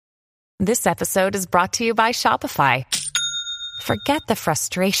This episode is brought to you by Shopify. Forget the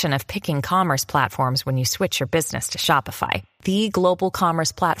frustration of picking commerce platforms when you switch your business to Shopify, the global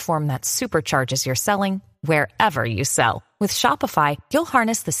commerce platform that supercharges your selling wherever you sell. With Shopify, you'll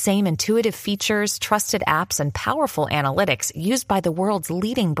harness the same intuitive features, trusted apps, and powerful analytics used by the world's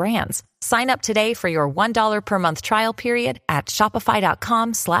leading brands. Sign up today for your $1 per month trial period at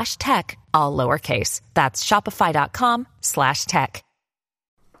shopify.com/tech, all lowercase. That's shopify.com/tech.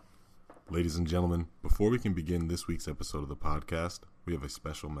 Ladies and gentlemen, before we can begin this week's episode of the podcast, we have a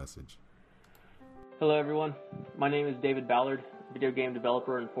special message. Hello everyone, my name is David Ballard, video game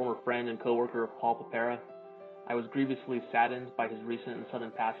developer and former friend and co-worker of Paul Pepera. I was grievously saddened by his recent and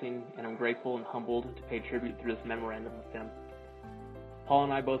sudden passing, and I'm grateful and humbled to pay tribute through this memorandum of him. Paul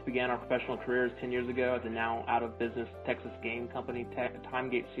and I both began our professional careers 10 years ago at the now out-of-business Texas game company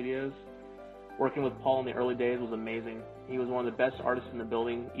Timegate Studios. Working with Paul in the early days was amazing. He was one of the best artists in the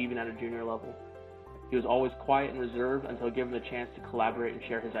building, even at a junior level. He was always quiet and reserved until given the chance to collaborate and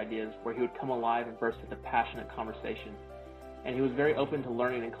share his ideas, where he would come alive and burst into passionate conversation. And he was very open to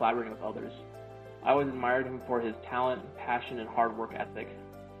learning and collaborating with others. I always admired him for his talent, passion, and hard work ethic.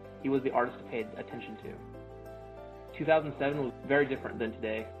 He was the artist to pay attention to. 2007 was very different than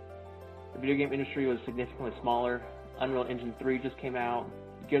today. The video game industry was significantly smaller. Unreal Engine 3 just came out.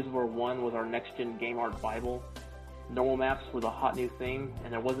 Gears of War 1 was our next-gen game art bible. Normal maps were the hot new thing,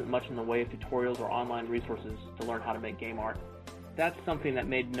 and there wasn't much in the way of tutorials or online resources to learn how to make game art. That's something that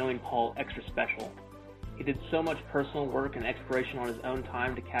made knowing Paul extra special. He did so much personal work and exploration on his own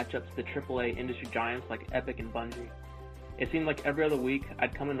time to catch up to the AAA industry giants like Epic and Bungie. It seemed like every other week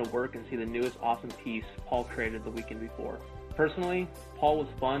I'd come into work and see the newest awesome piece Paul created the weekend before. Personally, Paul was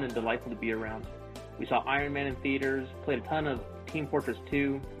fun and delightful to be around. We saw Iron Man in theaters, played a ton of Team Fortress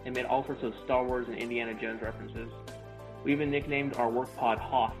 2, and made all sorts of Star Wars and Indiana Jones references. We even nicknamed our work pod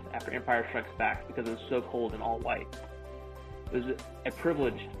Hoth after Empire Strikes Back because it was so cold and all white. It was a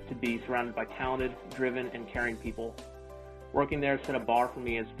privilege to be surrounded by talented, driven, and caring people. Working there set a bar for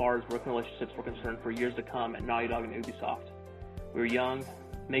me as far as working relationships were concerned for years to come at Naughty Dog and Ubisoft. We were young,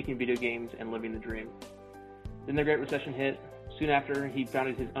 making video games, and living the dream. Then the Great Recession hit. Soon after, he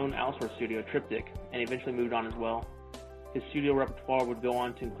founded his own outsource studio, Triptych, and eventually moved on as well. His studio repertoire would go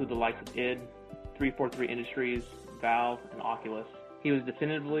on to include the likes of id, 343 Industries, Valve, and Oculus. He was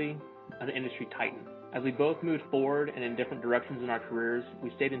definitively an industry titan. As we both moved forward and in different directions in our careers, we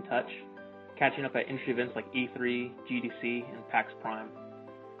stayed in touch, catching up at industry events like E3, GDC, and PAX Prime.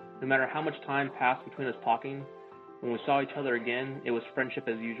 No matter how much time passed between us talking, when we saw each other again, it was friendship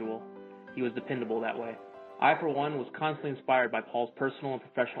as usual. He was dependable that way. I, for one, was constantly inspired by Paul's personal and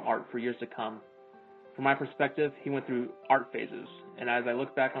professional art for years to come. From my perspective, he went through art phases, and as I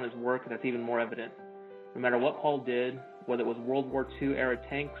look back on his work, that's even more evident. No matter what Paul did, whether it was World War II era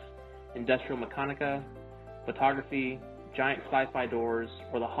tanks, industrial mechanica, photography, giant sci-fi doors,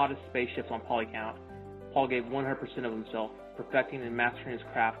 or the hottest spaceships on Polycount, Paul gave 100% of himself, perfecting and mastering his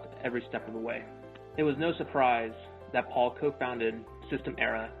craft every step of the way. It was no surprise that Paul co-founded System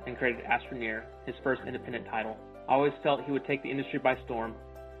Era and created Astroneer, his first independent title. I always felt he would take the industry by storm.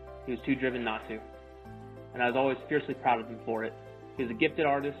 He was too driven not to, and I was always fiercely proud of him for it. He was a gifted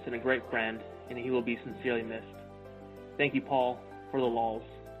artist and a great friend, and he will be sincerely missed. Thank you, Paul, for the lols.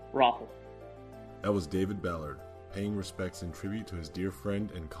 Raffle. That was David Ballard, paying respects and tribute to his dear friend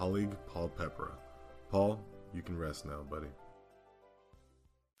and colleague, Paul Pepera. Paul, you can rest now, buddy.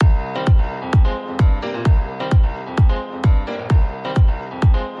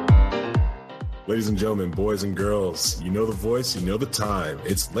 Ladies and gentlemen, boys and girls, you know the voice, you know the time.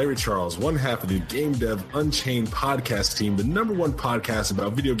 It's Larry Charles, one half of the Game Dev Unchained podcast team, the #1 podcast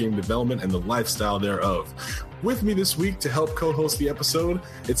about video game development and the lifestyle thereof. With me this week to help co-host the episode,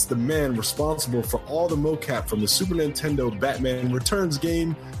 it's the man responsible for all the mocap from the Super Nintendo Batman Returns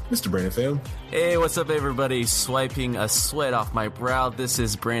game, Mr. Brandon Pham. Hey, what's up, everybody? Swiping a sweat off my brow. This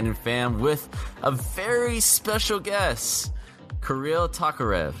is Brandon Pham with a very special guest, Kirill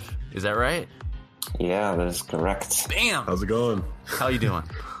Tokarev. Is that right? Yeah, that is correct. Bam! How's it going? How you doing?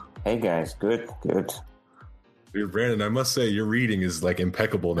 Hey guys, good. Dude, Brandon, I must say your reading is like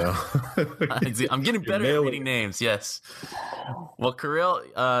impeccable now. I'm getting better at reading names, yes. Well, Kirill,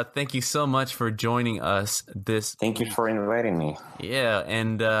 thank you so much for joining us this Thank you for inviting me. Yeah,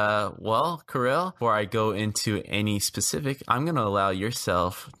 and well, Kirill, before I go into any specific, I'm going to allow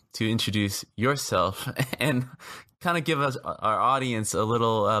yourself to introduce yourself and kind of give us, our audience, a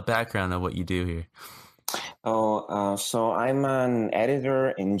little background of what you do here. So I'm an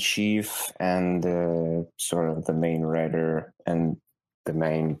editor-in-chief and sort of the main writer and the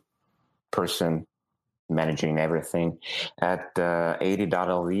main person managing everything at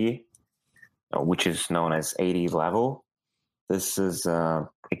 80.lv. which is known as 80 Level. This is a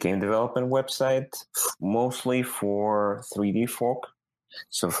game development website, mostly for 3D folk.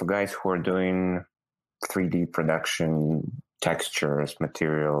 So for guys who are doing 3D production, textures,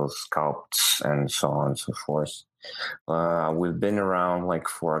 materials, sculpts, and so on and so forth. We've been around like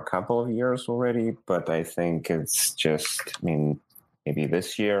for a couple of years already, but I think it's just, maybe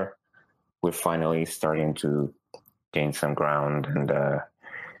this year we're finally starting to gain some ground and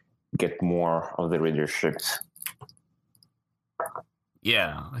get more of the readership.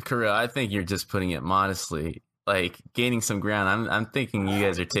 Yeah, Kirill, I think you're just putting it modestly. Like gaining some ground. I'm thinking you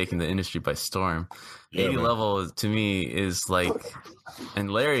guys are taking the industry by storm. Yeah, 80 man. level to me is like,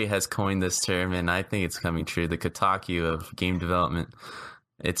 and Larry has coined this term, and I think it's coming true. The Kotaku of game development.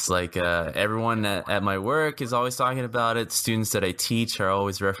 It's like everyone at my work is always talking about it. Students that I teach are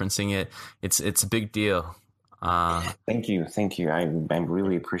always referencing it. It's a big deal. Thank you. I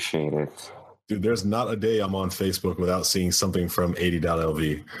really appreciate it. Dude, there's not a day I'm on Facebook without seeing something from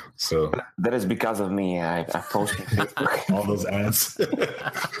 80.lv. So that is because of me. I post on Facebook. All those ads.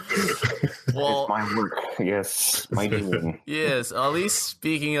 Well, it's my work. Yes, my doing. Yes, at least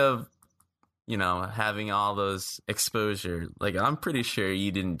speaking of, having all those exposure, like I'm pretty sure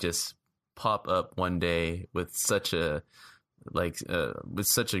you didn't just pop up one day with such a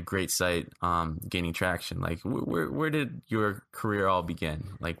great site gaining traction. Like where did your career all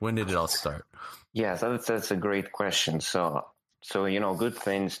begin? Like when did it all start? Yeah, that's a great question. So good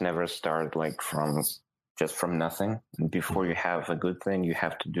things never start like from nothing. Before you have a good thing, you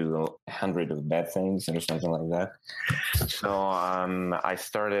have to do 100 of bad things or something like that. So I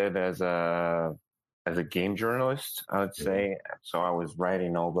started as a game journalist, I would say. So I was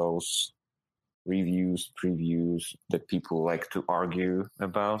writing all those reviews, previews that people like to argue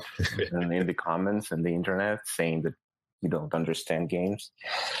about in the comments and the internet, saying that you don't understand games.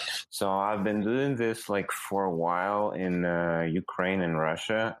 So I've been doing this like for a while in Ukraine and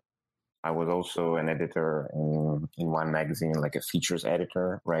Russia. I was also an editor in one magazine, like a features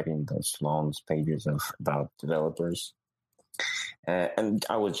editor, writing those long pages about developers. And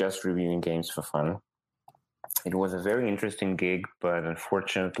I was just reviewing games for fun. It was a very interesting gig, but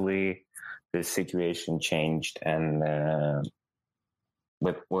unfortunately, the situation changed, and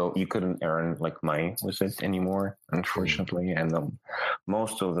you couldn't earn like money with it anymore, unfortunately. And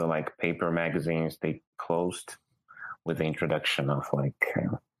most of the like paper magazines, they closed with the introduction of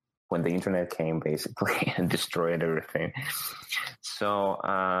when the internet came, basically, and destroyed everything. So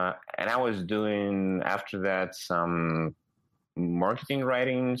and I was doing after that some marketing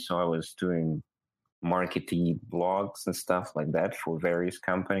writing. So I was doing marketing blogs and stuff like that for various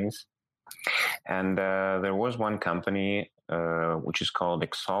companies. And there was one company which is called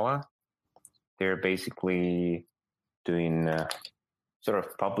Exola. They're basically doing sort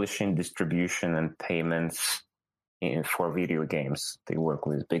of publishing, distribution, and payments for video games. They work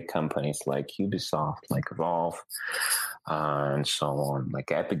with big companies like Ubisoft, like Valve, and so on,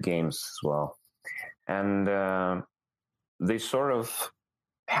 like Epic Games as well. And they sort of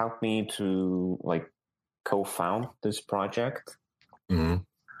helped me to like co-found this project. Mm-hmm.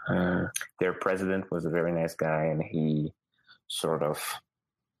 Their president was a very nice guy, and he sort of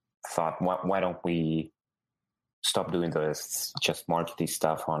thought, why don't we stop doing this just marketing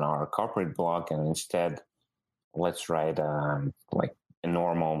stuff on our corporate blog, and instead let's write like a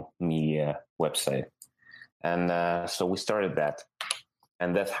normal media website. And so we started that,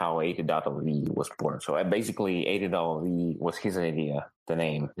 and that's how 80.lv was born. So basically 80.lv was his idea, the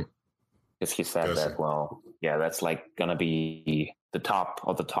name, because he said that, well, yeah, that's like gonna be the top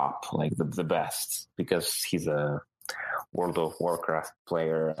of the top, like the best, because he's a World of Warcraft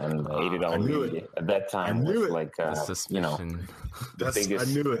player, and 80.lv at that time was like suspicion. The biggest,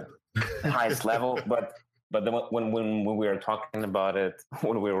 I knew it. highest level. But then when we were talking about it,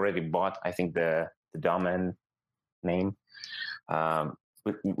 when we already bought, I think the domain name,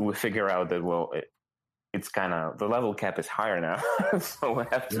 we figure out that it's kind of the level cap is higher now, so we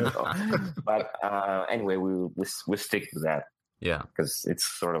have to go. But anyway, we stick to that. Yeah, because it's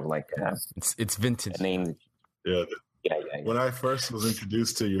sort of like it's vintage name. Yeah. Yeah. When I first was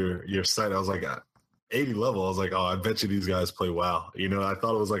introduced to your site, I was like, 80 level. I was like, oh, I bet you these guys play WoW. I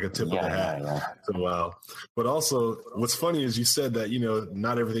thought it was like a tip of the hat to WoW. But also, what's funny is you said that,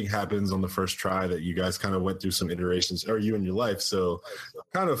 not everything happens on the first try, that you guys kind of went through some iterations, or you in your life. So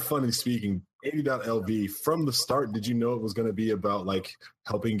kind of funny speaking, 80.lv, from the start, did you know it was going to be about like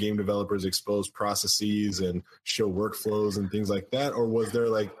helping game developers expose processes and show workflows and things like that? Or was there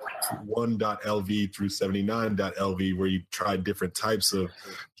like 1.lv through 79.lv where you tried different types of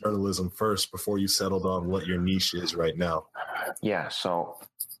journalism first before you settled on what your niche is right now? Yeah. So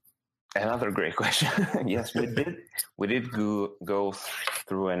Another great question. Yes, we did go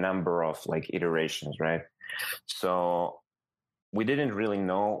through a number of like iterations, right? So we didn't really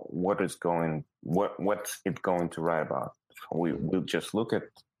know what's it going to write about. We'll just look at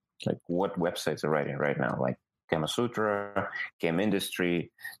like what websites are writing right now, like Gamasutra, Game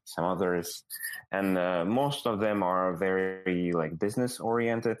Industry, some others, and most of them are very like business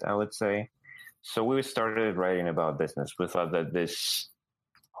oriented, I would say. So we started writing about business. We thought that this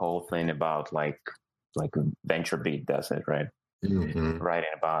whole thing about like VentureBeat does it, right? Mm-hmm. Writing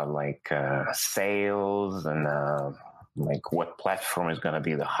about like sales and like what platform is going to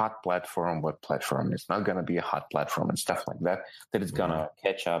be the hot platform, what platform is not going to be a hot platform, and stuff like that it's going to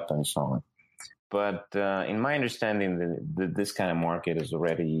catch up and so on. But in my understanding, this kind of market is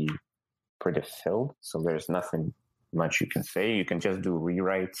already pretty filled, so there's nothing much you can say. You can just do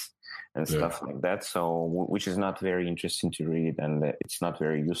rewrites and stuff like that, so which is not very interesting to read, and it's not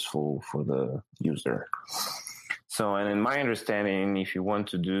very useful for the user. So, and in my understanding, if you want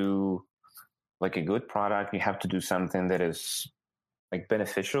to do like a good product, you have to do something that is like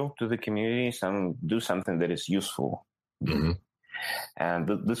beneficial to the community, do something that is useful. Mm-hmm. And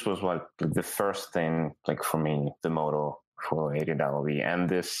this was what the first thing, like for me, the motto for $80. And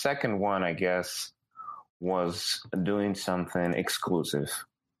the second one, I guess, was doing something exclusive.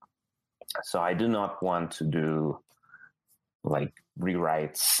 So I do not want to do like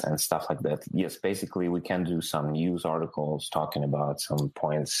rewrites and stuff like that. Yes, basically we can do some news articles talking about some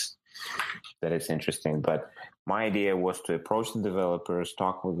points that is interesting. But my idea was to approach the developers,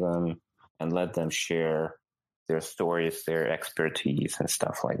 talk with them, and let them share their stories, their expertise, and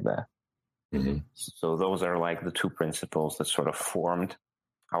stuff like that. Mm-hmm. So those are like the two principles that sort of formed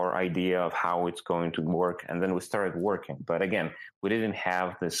our idea of how it's going to work. And then we started working. But again, we didn't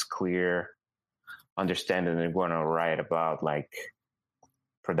have this clear understanding that we're going to write about like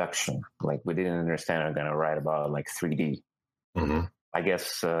production. Like we didn't understand we're going to write about like 3D. Mm-hmm. I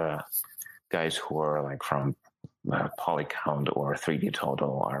guess guys who are like from Polycount or 3D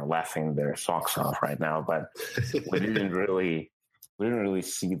Total are laughing their socks off right now, but we didn't really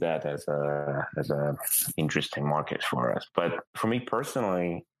see that as a interesting market for us. But for me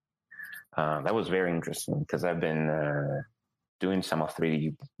personally, that was very interesting because I've been doing some of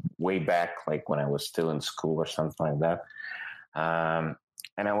 3D way back, like when I was still in school or something like that.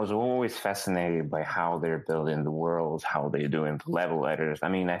 And I was always fascinated by how they're building the worlds, how they're doing the level editors. I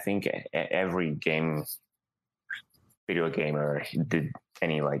mean, I think every video gamer did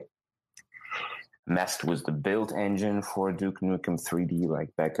any like messed with the build engine for Duke Nukem 3D,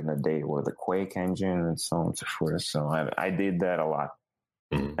 like back in the day, or the Quake engine and so on and so forth. So I did that a lot.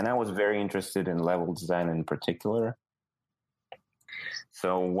 Mm-hmm. And I was very interested in level design in particular.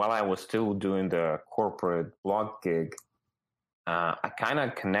 So while I was still doing the corporate blog gig, I kind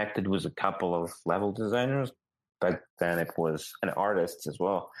of connected with a couple of level designers. Back then it was an artist as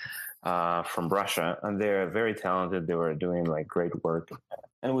well from Russia, and they're very talented. They were doing like great work,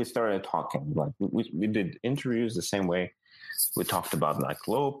 and we started talking. Like we did interviews the same way. We talked about like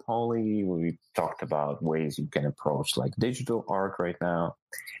low poly. We talked about ways you can approach like digital art right now.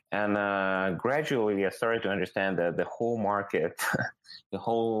 And gradually I started to understand that the whole market, the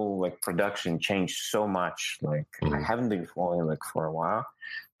whole like production changed so much. Like I haven't been following like for a while,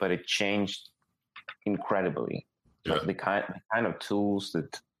 but it changed incredibly. Yeah. Like the kind of tools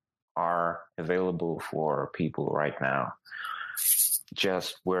that are available for people right now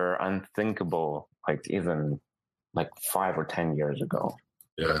just were unthinkable, like even like 5 or 10 years ago.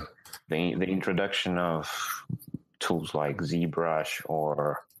 Yeah. The introduction of tools like ZBrush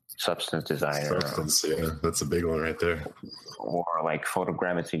or Substance Designer. Yeah, that's a big one right there. Or like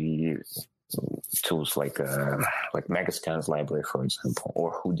photogrammetry tools like Megascans library, for example,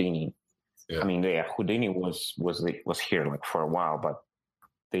 or Houdini. Yeah. I mean, Houdini was here like for a while, but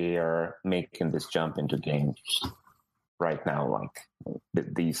they are making this jump into games right now, like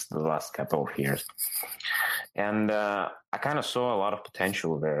the last couple of years. And I kind of saw a lot of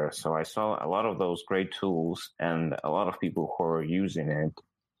potential there. So I saw a lot of those great tools and a lot of people who are using it,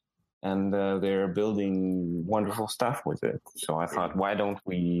 and they're building wonderful stuff with it. So I thought, why don't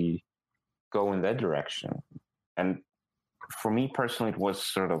we go in that direction? And for me personally, it was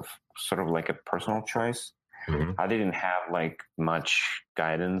sort of like a personal choice. Mm-hmm. I didn't have like much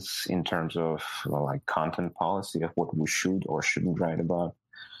guidance in terms of like content policy of what we should or shouldn't write about.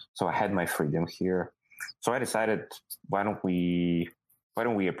 So I had my freedom here. So I decided, why don't we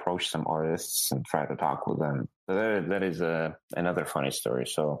approach some artists and try to talk with them? That is another funny story.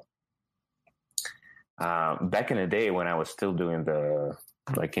 So back in the day when I was still doing the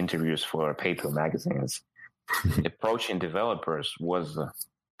like interviews for paper magazines, approaching developers was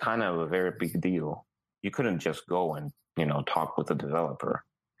kind of a very big deal. You couldn't just go and, talk with the developer.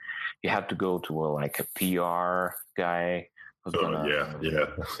 You had to go to a PR guy who's gonna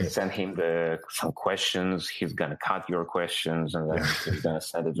send him some questions. He's gonna cut your questions, and then he's gonna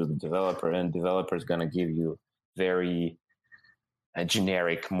send it to the developer, and developer is gonna give you very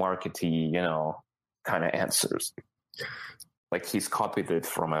generic, markety, kind of answers. Like he's copied it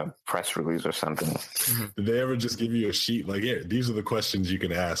from a press release or something. Did they ever just give you a sheet like, here, these are the questions you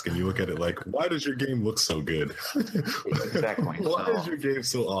can ask, and you look at it like, why does your game look so good? Exactly. Why is your game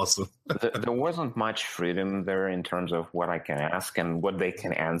so awesome? There wasn't much freedom there in terms of what I can ask and what they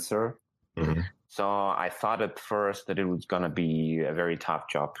can answer. Mm-hmm. So I thought at first that it was going to be a very tough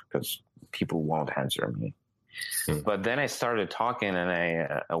job because people won't answer me. Mm-hmm. But then I started talking, and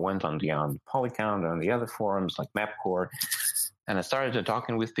I went on Polycount and the other forums like MapCore, and I started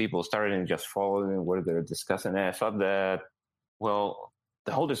talking with people, started just following what they're discussing. And I thought that, well,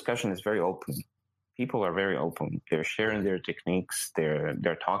 the whole discussion is very open. People are very open. They're sharing their techniques.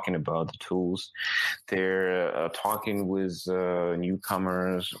 They're talking about the tools. They're talking with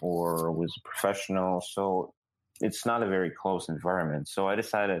newcomers or with professionals. So it's not a very close environment. So I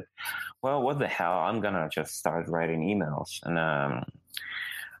decided, well, what the hell? I'm going to just start writing emails. And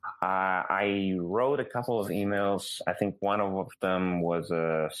I wrote a couple of emails. I think one of them was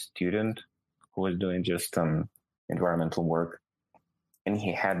a student who was doing just environmental work. And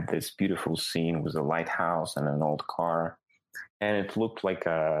he had this beautiful scene with a lighthouse and an old car. And it looked like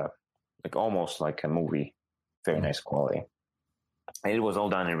almost like a movie. Very nice quality. And it was all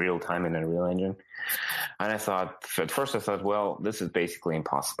done in real time in Unreal Engine. And at first I thought, well, this is basically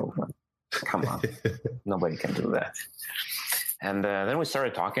impossible. Come on. Nobody can do that. And then we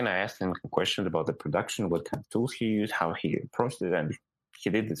started talking. I asked him questions about the production, what kind of tools he used, how he approached it. And he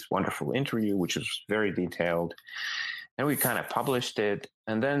did this wonderful interview, which was very detailed. And we kind of published it.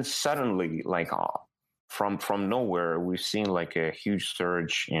 And then suddenly, from nowhere, we've seen a huge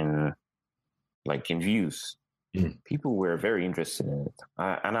surge in views. Mm. People were very interested in it.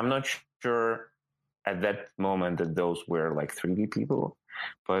 And I'm not sure at that moment that those were 3D people.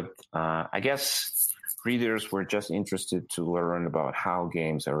 But I guess readers were just interested to learn about how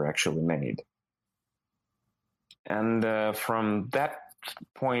games are actually made. And from that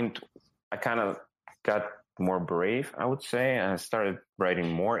point, I kind of got more brave, I would say, and I started writing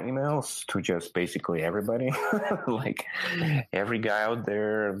more emails to just basically everybody, every guy out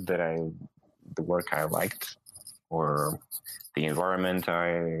there the work I liked or the environment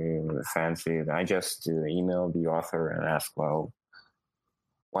I fancied. I just emailed the author and asked, well,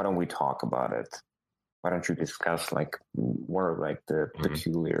 why don't we talk about it? Why don't you discuss more the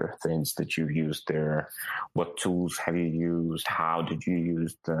peculiar things that you've used there? What tools have you used? How did you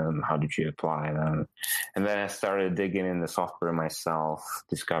use them? How did you apply them? And then I started digging in the software myself,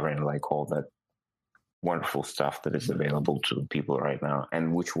 discovering all that wonderful stuff that is available to people right now,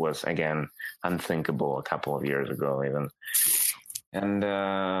 and which was, again, unthinkable a couple of years ago even. And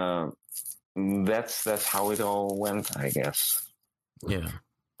that's how it all went, I guess. Yeah.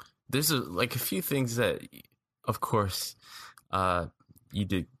 There's a few things that, of course, you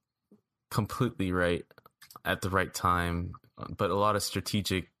did completely right at the right time, but a lot of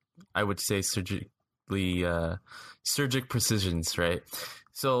strategic, I would say surgic precisions, right?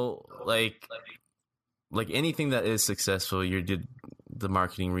 So like anything that is successful, you did the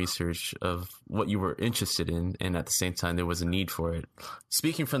marketing research of what you were interested in, and at the same time there was a need for it.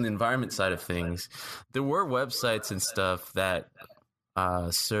 Speaking from the environment side of things, there were websites and stuff that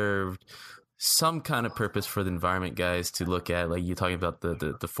served some kind of purpose for the environment guys to look at. You're talking about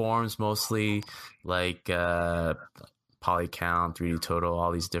the forums mostly, Polycount, 3D Total,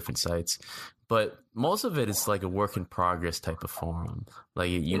 all these different sites. But most of it is a work in progress type of forum.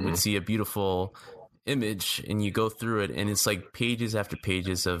 You would see a beautiful image and you go through it and it's pages after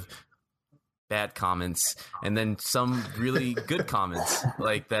pages of bad comments and then some really good comments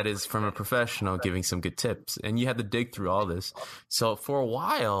that is from a professional giving some good tips, and you had to dig through all this. So for a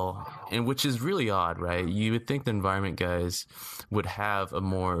while, and which is really odd, right? You would think the environment guys would have a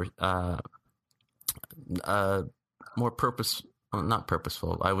more not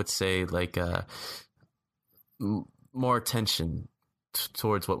purposeful, I would say more attention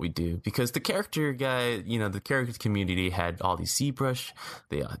towards what we do, because the character guy, the character community had all these ZBrush,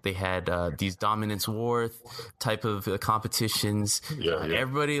 they had these Dominance War type of competitions.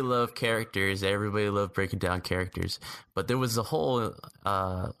 Everybody loved characters, everybody loved breaking down characters, but there was a hole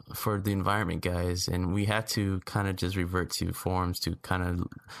for the environment guys, and we had to kind of just revert to forums to kind of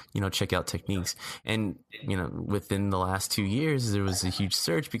check out techniques. And within the last 2 years there was a huge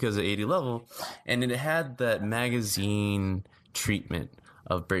surge because of 80 level, and it had that magazine treatment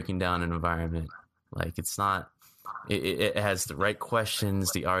of breaking down an environment. Like it's not, it has the right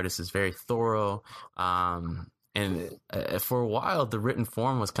questions. The artist is very thorough. And for a while, the written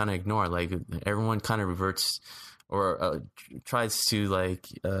form was kind of ignored. Like everyone kind of reverts or tries to like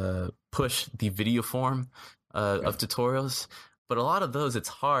push the video form of tutorials. But a lot of those, it's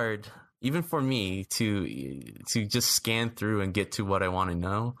hard, even for me, to just scan through and get to what I want to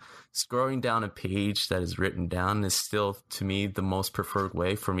know. Scrolling down a page that is written down is still, to me, the most preferred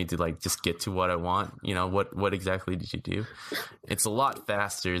way for me to like just get to what I want. You know, what exactly did you do? It's a lot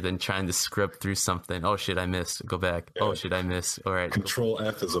faster than trying to script through something. Oh shit, I missed. Go back. Oh shit, I missed. All right. Control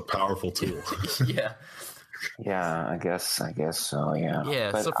F is a powerful tool. Yeah. Yeah, I guess so. Yeah.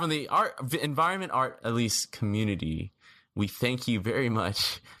 Yeah. But So from the environment art, at least community, we thank you very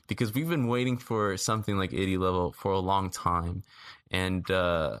much because we've been waiting for something like 80 level for a long time. And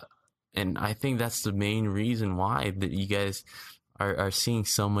I think that's the main reason why that you guys are seeing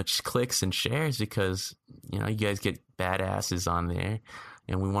so much clicks and shares, because, you know, you guys get badasses on there,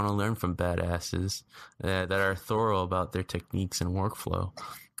 and we want to learn from badasses that are thorough about their techniques and workflow.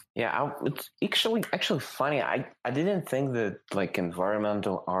 Yeah, it's actually funny. I didn't think that like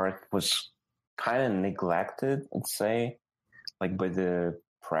environmental art was kind of neglected, let's say, like by the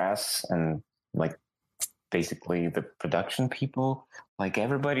press and like basically the production people. Like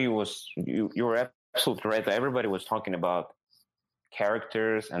everybody was, you were absolutely right. Everybody was talking about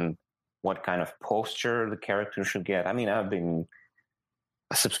characters and what kind of posture the character should get. I mean, I've been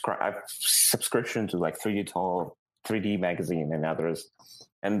subscription to like 3D magazine and others,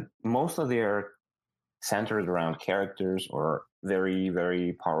 and most of they are centered around characters or very,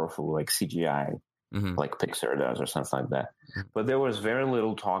 very powerful like CGI, like Pixar does or something like that. But there was very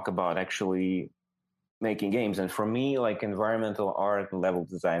little talk about actually making games. And for me, like environmental art and level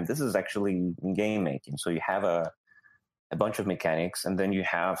design, this is actually game making. So you have a bunch of mechanics, and then you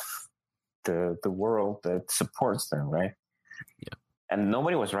have the world that supports them, right? Yeah. And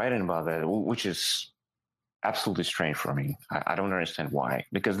nobody was writing about that, which is absolutely strange for me. I don't understand why,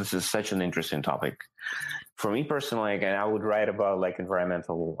 because this is such an interesting topic. For me personally, again, I would write about like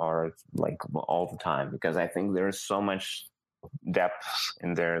environmental art like all the time, because I think there's so much depth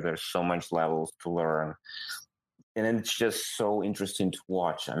in there. There's so much levels to learn, and it's just so interesting to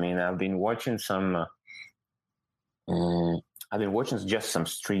watch. I mean, I've been watching just some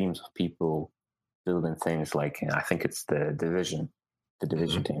streams of people building things like, you know, I think it's the division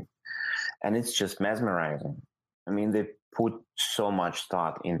team, and it's just mesmerizing. I mean, they put so much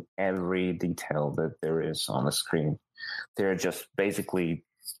thought in every detail that there is on the screen. They're just basically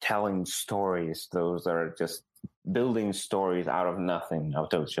telling stories. Those are just building stories out of nothing,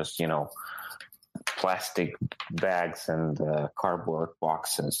 out of just, you know, plastic bags and cardboard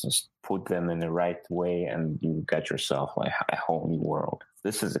boxes. Just put them in the right way, and you got yourself like a whole new world.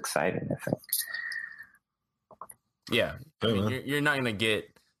 This is exciting, I think. Yeah, I mean, you're not gonna get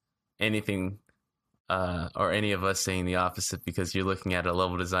anything or any of us saying the opposite, because you're looking at a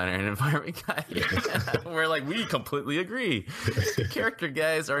level designer and environment guy. We're like, we completely agree. Character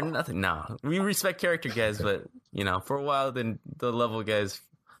guys are nothing. No, we respect character guys, but, you know, for a while, then the level guys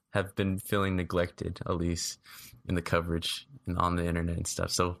have been feeling neglected, at least in the coverage and on the internet and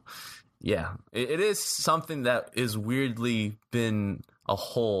stuff. So, yeah, it is something that is weirdly been a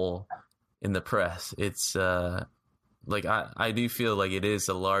hole in the press. It's like I do feel like it is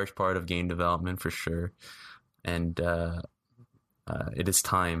a large part of game development for sure, and it is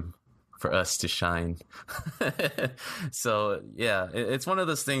time for us to shine. So yeah, it's one of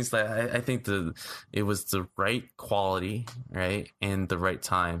those things that I think it was the right quality, right, and the right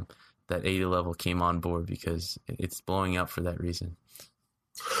time that 80 level came on board, because it's blowing up for that reason.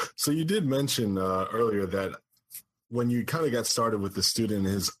 So you did mention earlier that when you kind of got started with the student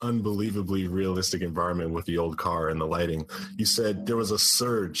in his unbelievably realistic environment with the old car and the lighting, you said there was a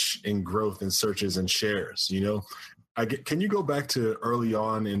surge in growth in searches and shares. You know, can you go back to early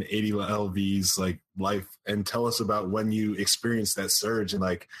on in 80 LV's like life and tell us about when you experienced that surge, and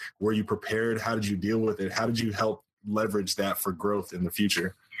like, were you prepared? How did you deal with it? How did you help leverage that for growth in the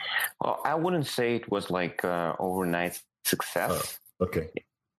future? Well, I wouldn't say it was like overnight success. Okay.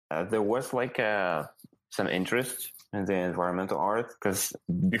 There was like some interest in the environmental art, because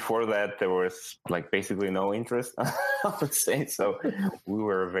before that there was like basically no interest, I would say. So we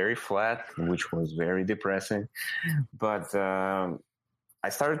were very flat, which was very depressing. But I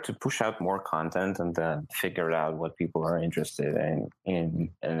started to push out more content and then figured out what people are interested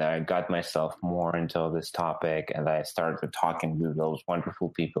in, and I got myself more into this topic, and I started talking to those wonderful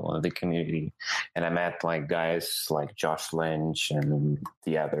people in the community, and I met like guys like Josh Lynch and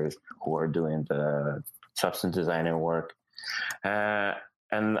the others who are doing the substance designer work. And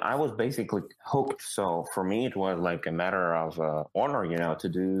And I was basically hooked. So for me, it was like a matter of honor, to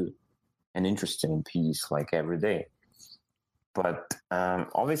do an interesting piece like every day. But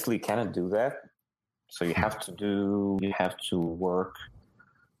obviously, you cannot do that. So you have to work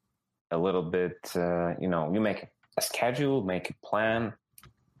a little bit. You make a schedule, make a plan.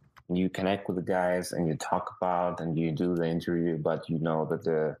 You connect with the guys, and you talk about, and you do the interview. But you know that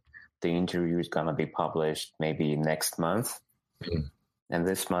the interview is gonna be published maybe next month. Mm-hmm. And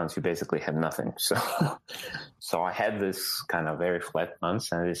this month you basically had nothing. So I had this kind of very flat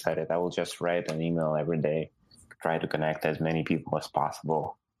months, and I decided I will just write an email every day, try to connect as many people as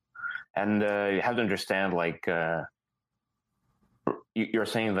possible. And you have to understand, like, you're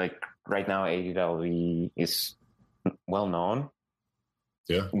saying, like, right now ADLV is well known.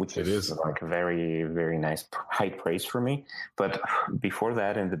 Yeah, which is like very, very nice, high praise for me. But before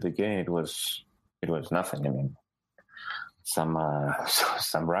that, in the beginning, it was nothing. I mean, some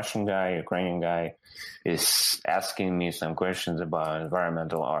Russian guy, Ukrainian guy is asking me some questions about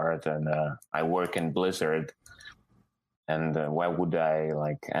environmental art, and I work in Blizzard, and why would I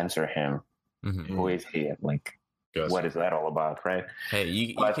like answer him? Mm-hmm. Who is he? Like, what is that all about, right? Hey,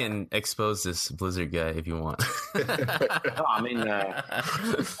 you can expose this Blizzard guy if you want. No, I mean,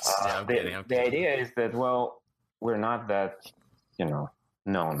 I'm kidding. The idea is that, well, we're not that,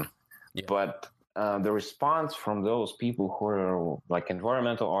 known, but the response from those people who are like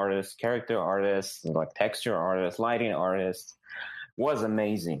environmental artists, character artists, like texture artists, lighting artists, was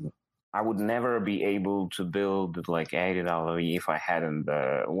amazing. I would never be able to build like ADLV if I hadn't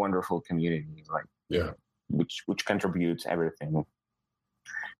a wonderful community, which contributes everything.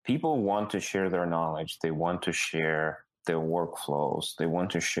 People want to share their knowledge. They want to share their workflows. They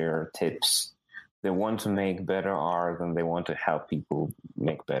want to share tips. They want to make better art, and they want to help people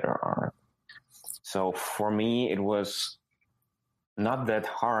make better art. So for me, it was not that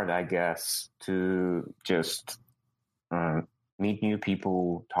hard, I guess, to just meet new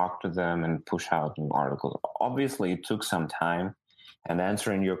people, talk to them, and push out new articles. Obviously, it took some time. And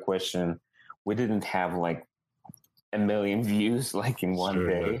answering your question, we didn't have like 1 million views like in one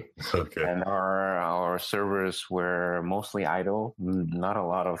day. Okay. And our servers were mostly idle. Not a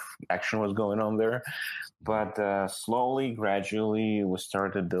lot of action was going on there. But slowly, gradually, we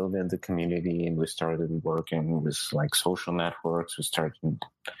started building the community, and we started working with like social networks. We started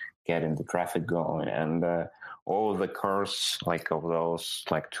getting the traffic going, and all of the course, like of those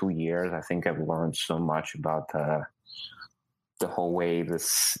like 2 years, I think I've learned so much about the whole way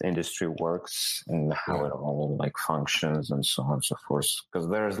this industry works and how it all like functions and so on and so forth. Because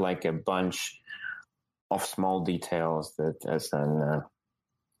there's like a bunch of small details that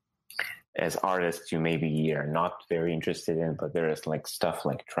as artists you maybe are not very interested in, but there is like stuff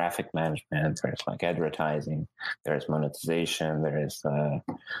like traffic management, there's like advertising, there's monetization, there is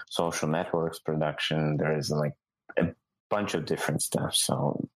social networks production, there is like a bunch of different stuff.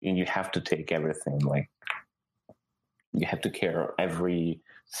 So you have to take everything, like you have to care every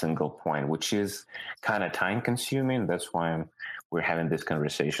single point, which is kind of time consuming. That's why we're having this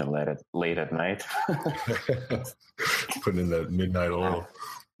conversation late at night. Putting in that midnight oil.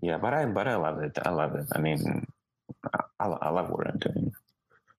 Yeah, but I love it. I love it. I mean, I love what I'm doing.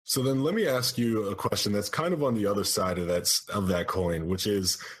 So then let me ask you a question that's kind of on the other side of that coin, which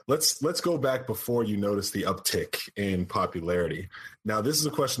is let's go back before you notice the uptick in popularity. Now, this is a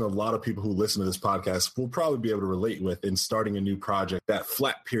question a lot of people who listen to this podcast will probably be able to relate with in starting a new project, that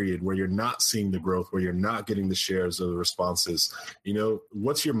flat period where you're not seeing the growth, where you're not getting the shares or the responses.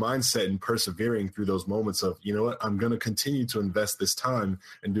 What's your mindset in persevering through those moments of, you know what, I'm going to continue to invest this time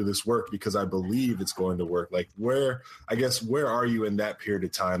and do this work because I believe it's going to work. Like where are you in that period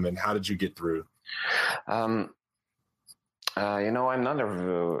of time, and how did you get through? I'm not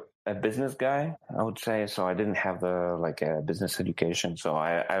a business guy, I would say. So I didn't have a business education. So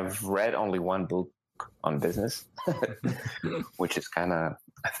I've read only one book on business, which is kind of,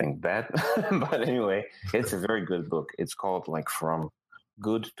 I think, bad. But anyway, it's a very good book. It's called like From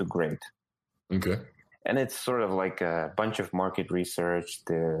Good to Great. Okay. And it's sort of like a bunch of market research.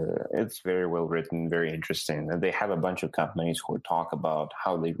 It's very well written, very interesting. And they have a bunch of companies who talk about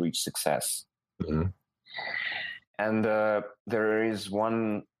how they reach success. Mm-hmm. And there is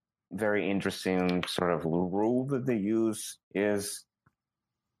one very interesting sort of rule that they use is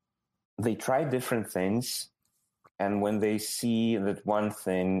they try different things. And when they see that one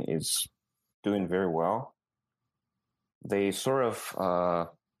thing is doing very well, they sort of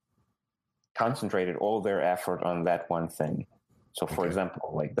concentrated all their effort on that one thing. So, for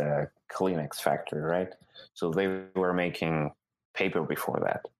example, like the Kleenex factory, right? So they were making paper before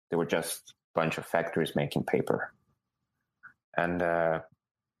that. They were just a bunch of factories making paper. And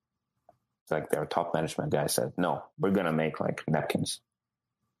like their top management guy said, no, we're going to make like napkins.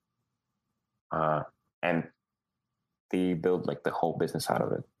 And they built like the whole business out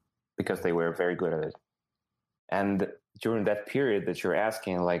of it because they were very good at it. And during that period that you're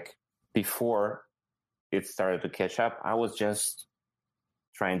asking, like before it started to catch up, I was just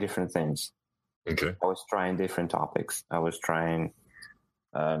trying different things. Okay. I was trying different topics. I was trying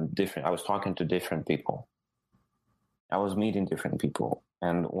I was talking to different people. I was meeting different people.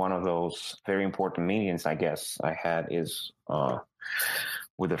 And one of those very important meetings, I guess, I had is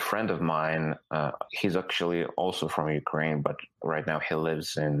with a friend of mine. He's actually also from Ukraine, but right now he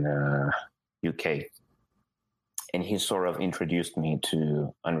lives in UK. And he sort of introduced me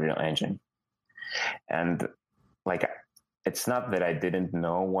to Unreal Engine. And like, it's not that I didn't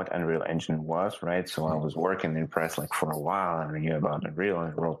know what Unreal Engine was, right? So I was working in press like for a while, and I knew about Unreal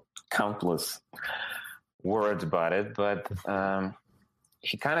and wrote countless words about it. But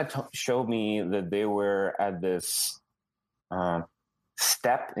he kind of showed me that they were at this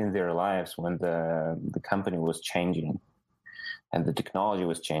step in their lives when the company was changing and the technology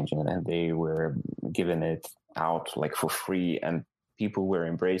was changing, and they were giving it out like for free, and people were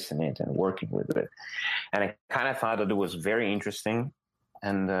embracing it and working with it. And I kind of thought that it was very interesting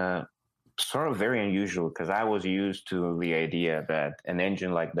and sort of very unusual, because I was used to the idea that an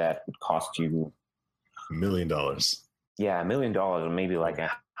engine like that would cost you $1 million. Yeah, $1 million, or maybe like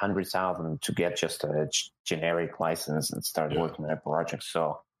 100,000 to get just a generic license and start working on a project.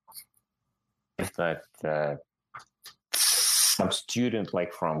 So if that some student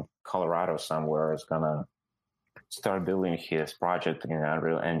like from Colorado somewhere is gonna start building his project in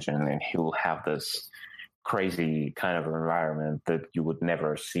Unreal Engine, and he will have this crazy kind of environment that you would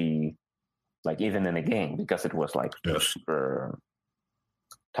never see, like even in a game, because it was like super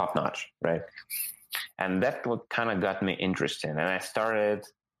top notch, right? And that's what kind of got me interested. And I started,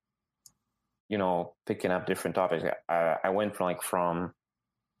 picking up different topics. I went from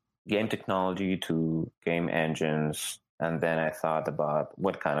game technology to game engines. And then I thought about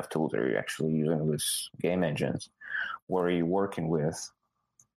what kind of tools are you actually using with game engines? What are you working with?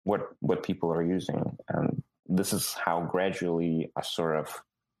 What people are using? And this is how gradually I sort of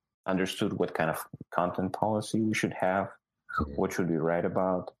understood what kind of content policy we should have, what should we write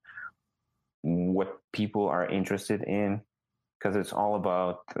about, what people are interested in, because it's all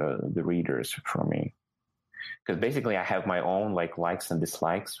about the readers for me. Because basically I have my own likes and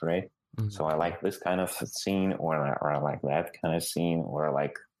dislikes, right? Mm-hmm. So I like this kind of scene, or I like that kind of scene, or I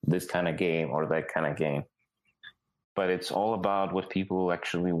like this kind of game or that kind of game. But it's all about what people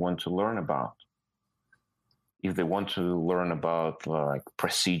actually want to learn about. If they want to learn about like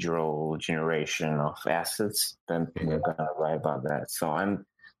procedural generation of assets, then we're gonna write about that. So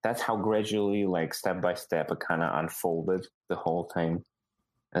that's how gradually, like step by step, it kind of unfolded the whole thing,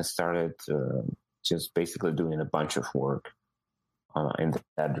 and started just basically doing a bunch of work in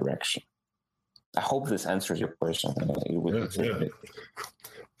that direction. I hope this answers your question. Yeah.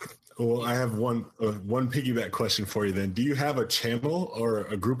 Well, I have one piggyback question for you then. Do you have a channel or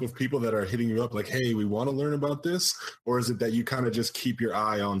a group of people that are hitting you up like, hey, we want to learn about this? Or is it that you kind of just keep your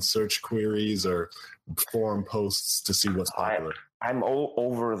eye on search queries or forum posts to see what's popular? I'm all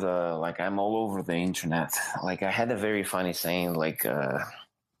over the internet. Like, I had a very funny saying,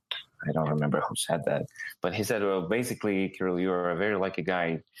 I don't remember who said that, but he said, well, basically, Kirill, you're a very lucky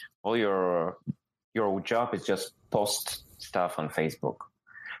guy. All your job is just post stuff on Facebook.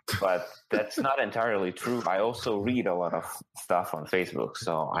 But that's not entirely true. I also read a lot of stuff on Facebook.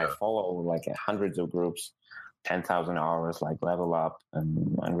 So I follow hundreds of groups, 10,000 hours, like Level Up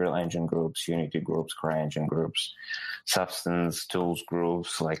and Unreal Engine groups, Unity groups, CryEngine groups, Substance Tools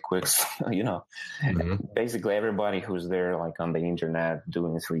groups, like Quix, basically everybody who's there on the internet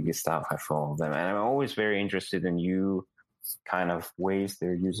doing 3D stuff, I follow them. And I'm always very interested in new kind of ways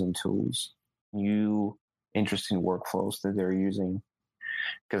they're using tools, new interesting workflows that they're using.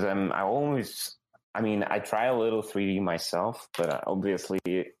 Because I try a little 3D myself, but obviously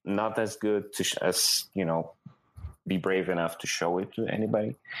not as good as be brave enough to show it to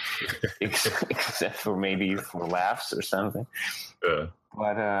anybody, except for maybe for laughs or something. Yeah.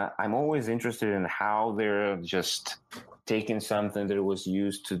 But I'm always interested in how they're just taking something that was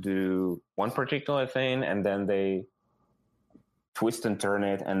used to do one particular thing, and then they twist and turn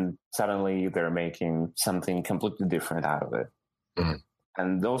it, and suddenly they're making something completely different out of it. Mm-hmm.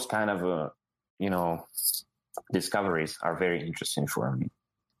 And those kind of, discoveries are very interesting for me.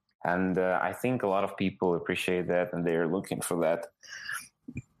 And I think a lot of people appreciate that, and they're looking for that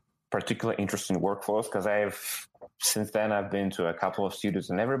particular interesting workflows, because since then I've been to a couple of studios,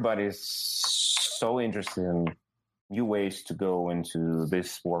 and everybody's so interested in new ways to go into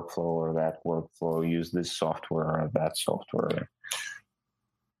this workflow or that workflow, use this software or that software.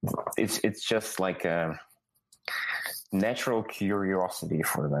 It's just like a natural curiosity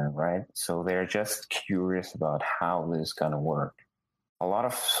for them, right? So they're just curious about how this is going to work. A lot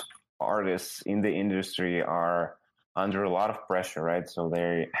of artists in the industry are under a lot of pressure, right? So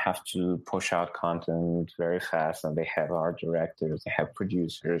they have to push out content very fast, and they have art directors, they have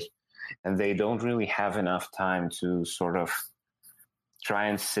producers, and they don't really have enough time to sort of try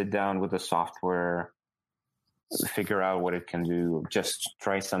and sit down with the software, figure out what it can do, just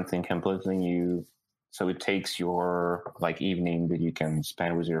try something completely new. So it takes your like evening that you can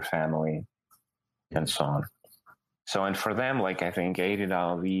spend with your family and so on. So, and for them, like, I think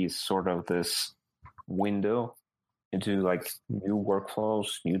ADLV is sort of this window into like new workflows,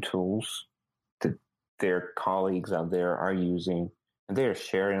 new tools that their colleagues out there are using, and they're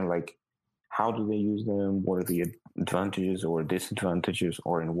sharing like, how do they use them? What are the advantages or disadvantages,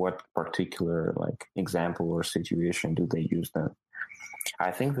 or in what particular like example or situation do they use them?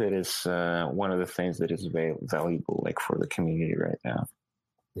 I think that is one of the things that is very valuable, like for the community right now.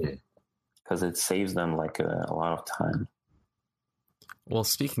 Yeah. Because it saves them like a lot of time. Well,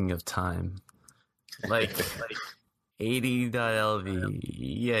 speaking of time, like 80.lv,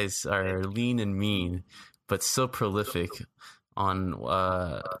 you guys are lean and mean, but so prolific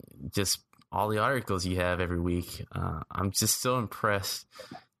on just all the articles you have every week. I'm just so impressed.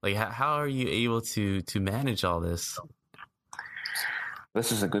 Like, how are you able to manage all this?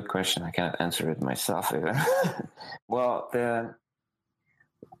 This is a good question. I cannot answer it myself even. Well,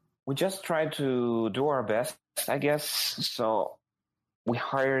 we just try to do our best, I guess. So we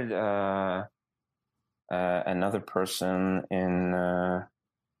hired another person in,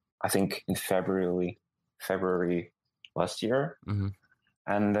 I think, in February last year. Mm-hmm.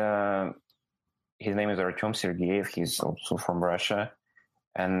 And his name is Artyom Sergeyev. He's also from Russia.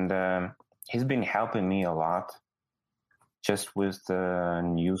 And he's been helping me a lot just with the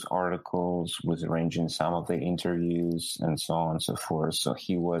news articles, with arranging some of the interviews and so on and so forth. So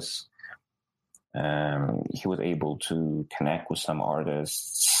he was able to connect with some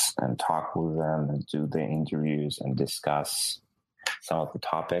artists and talk with them and do the interviews and discuss some of the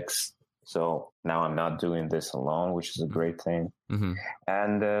topics. So now I'm not doing this alone, which is a great thing. Mm-hmm.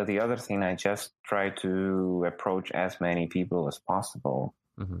 And the other thing, I just try to approach as many people as possible,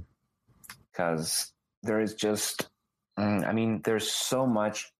 because there is just, there's so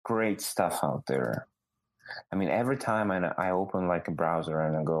much great stuff out there. I mean, every time I open like a browser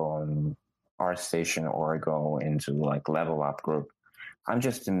and I go on ArtStation or I go into like Level Up group, I'm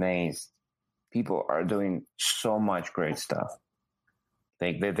just amazed. People are doing so much great stuff.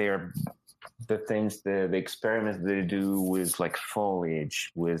 They are the things, the experiments they do with like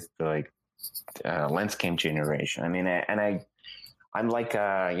foliage, with like landscape generation. I mean, I'm like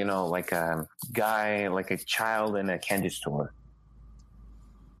a guy, like a child in a candy store.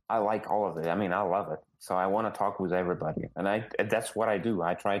 I like all of it. I mean, I love it. So I want to talk with everybody. And that's what I do.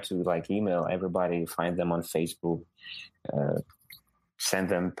 I try to like email everybody, find them on Facebook, send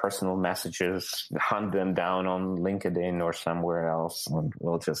them personal messages, hunt them down on LinkedIn or somewhere else. And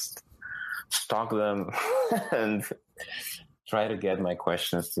we'll just stalk them and try to get my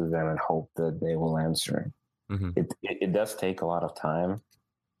questions to them and hope that they will answer. Mm-hmm. It does take a lot of time.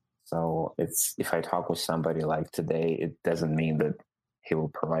 So if I talk with somebody like today, it doesn't mean that he will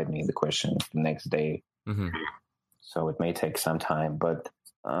provide me the question the next day. Mm-hmm. So it may take some time, but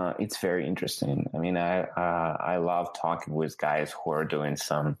it's very interesting. I mean, I love talking with guys who are doing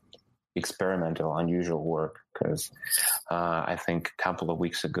some experimental, unusual work, because I think a couple of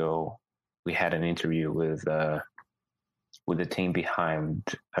weeks ago we had an interview with the team behind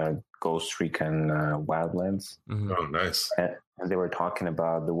Ghost Recon Wildlands. Mm-hmm. Oh, nice. And they were talking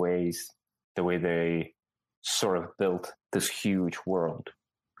about the way they sort of built this huge world.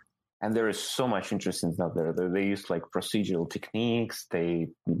 And there is so much interesting stuff there. They use like procedural techniques. They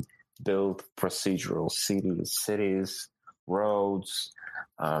build procedural cities, roads,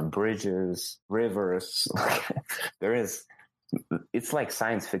 bridges, rivers. It's like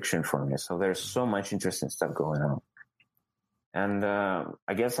science fiction for me. So there's so much interesting stuff going on. And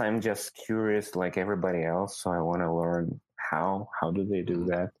I guess I'm just curious like everybody else. So I want to learn how do they do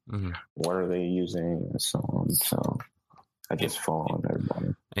that? Mm-hmm. What are they using and so on. So I just follow on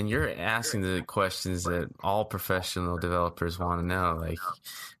everybody. And you're asking the questions that all professional developers want to know. Like,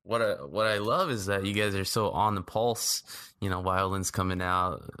 what I love is that you guys are so on the pulse. You know, Wildlands coming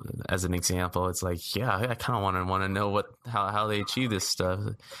out as an example. It's like, yeah, I kind of want to know how they achieve this stuff.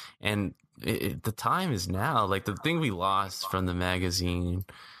 And the time is now. Like, the thing we lost from the magazine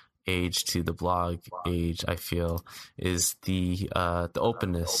age to the blog age, I feel, is the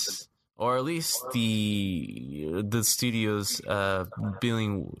openness, or at least the studios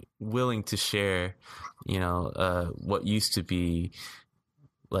being willing to share, what used to be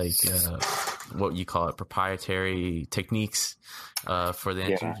like what you call it, proprietary techniques for the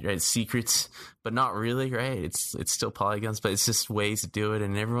engine, right? Secrets, but not really, right? It's still polygons, but it's just ways to do it,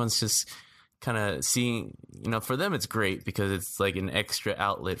 and everyone's just kind of seeing, for them it's great because it's like an extra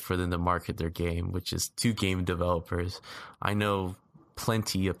outlet for them to market their game, which is to game developers. I know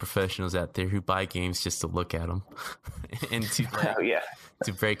plenty of professionals out there who buy games just to look at them and to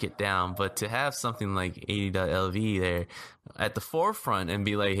to break it down. But to have something like 80.lv there at the forefront and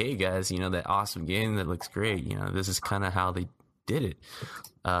be like, hey guys, that awesome game that looks great, this is kind of how they did it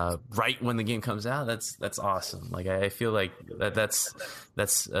right when the game comes out. That's awesome. Like I feel like that's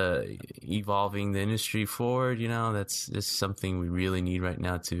evolving the industry forward. That's just something we really need right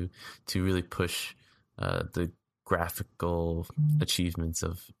now to really push the graphical achievements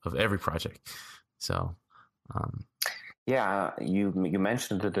of every project. So you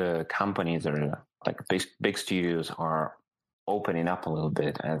mentioned that the companies are like big studios are opening up a little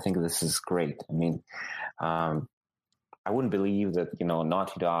bit, and I think this is great. I mean, I wouldn't believe that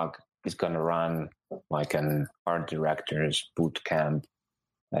Naughty Dog is going to run like an art director's boot camp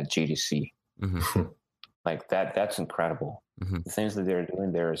at GDC. Mm-hmm. Like that's incredible. Mm-hmm. The things that they're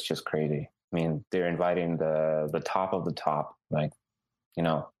doing there is just crazy. I mean, they're inviting the top of the top, like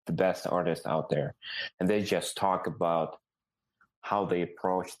the best artists out there, and they just talk about how they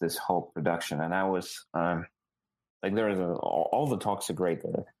approach this whole production. And I was like, all the talks are great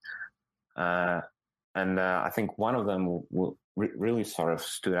there. And I think one of them really sort of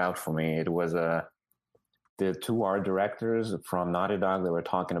stood out for me. It was the two art directors from Naughty Dog. They were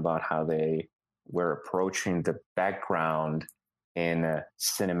talking about how they were approaching the background in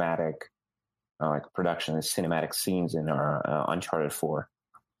cinematic production and cinematic scenes in our Uncharted 4.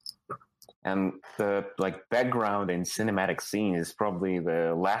 And the background in cinematic scene is probably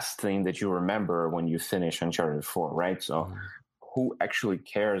the last thing that you remember when you finish Uncharted 4, right? So who actually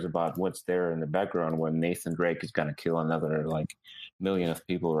cares about what's there in the background when Nathan Drake is going to kill another million of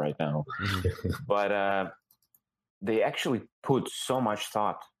people right now? But they actually put so much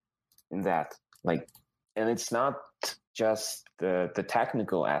thought in that. And it's not just the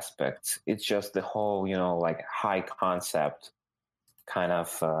technical aspects. It's just the whole, high concept kind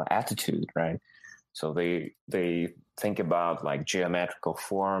of attitude, right? So they think about geometrical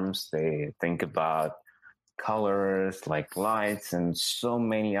forms. They think about colors, lights, and so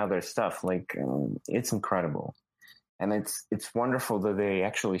many other stuff. It's incredible, and it's wonderful that they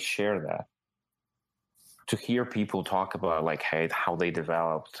actually share that. To hear people talk about how they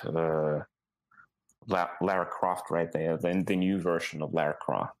developed Lara Croft, right there, then the new version of Lara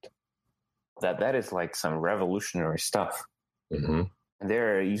Croft, that is some revolutionary stuff. Mm-hmm. And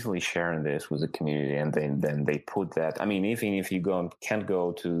they're easily sharing this with the community, and then they put that. I mean, even if you can't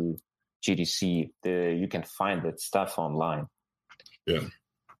go to GDC, you can find that stuff online. Yeah,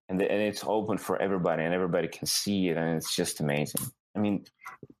 and it's open for everybody, and everybody can see it, and it's just amazing. I mean,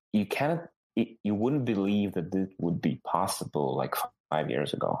 you wouldn't believe that this would be possible 5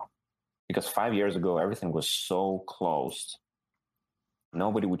 years ago, because 5 years ago everything was so closed.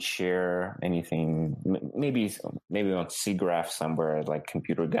 Nobody would share anything. Maybe on SIGGRAPH somewhere,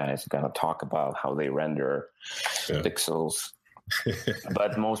 computer guys are gonna talk about how they render pixels.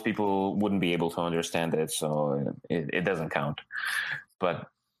 But most people wouldn't be able to understand it, so it doesn't count. But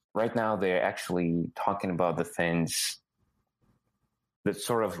right now they're actually talking about the things that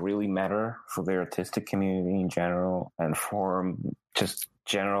sort of really matter for the artistic community in general, and for just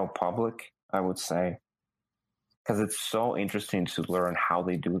general public, I would say. Because it's so interesting to learn how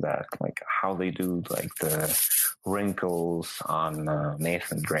they do that, how they do the wrinkles on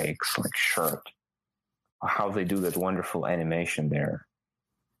Nathan Drake's shirt, how they do that wonderful animation there.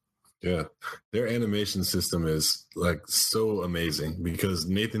 Yeah, their animation system is so amazing, because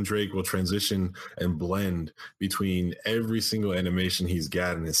Nathan Drake will transition and blend between every single animation he's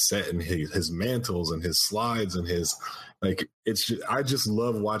got in his set, and his mantles and his slides and his I just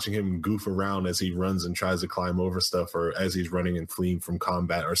love watching him goof around as he runs and tries to climb over stuff, or as he's running and fleeing from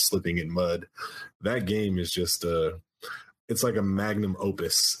combat or slipping in mud. That game is just it's like a magnum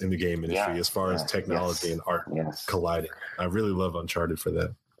opus in the game industry as far as technology and art colliding. I really love Uncharted for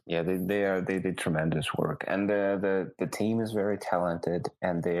that. Yeah, they did tremendous work, and the team is very talented,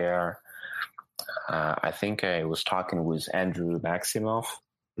 and they are. I think I was talking with Andrew Maximoff,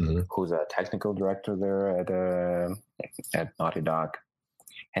 who's a technical director there at Naughty Dog,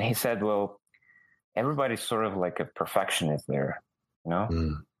 and he said, "Well, everybody's sort of like a perfectionist there,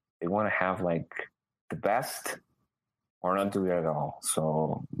 they want to have like the best or not do it at all.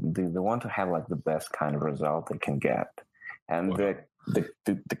 So they want to have like the best kind of result they can get. And the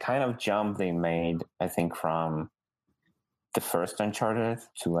kind of jump they made, I think, from the first Uncharted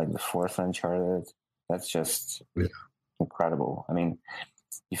to like the fourth Uncharted, that's just incredible. I mean,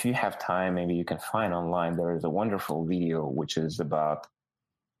 if you have time, maybe you can find online, there is a wonderful video which is about,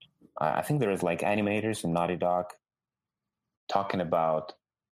 I think there is like animators in Naughty Dog talking about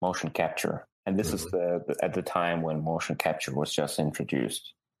motion capture. And this is at the time when motion capture was just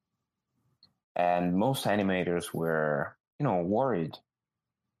introduced. And most animators were, worried.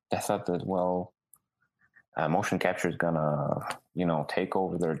 They thought that, motion capture is gonna, take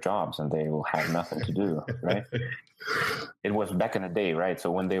over their jobs and they will have nothing to do, right? It was back in the day, right?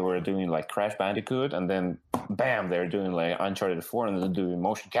 So when they were doing like Crash Bandicoot and then bam, they're doing like Uncharted 4 and they're doing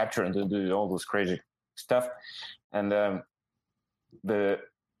motion capture and they're doing all this crazy stuff. And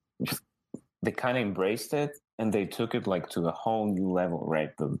they kind of embraced it and they took it like to a whole new level, right?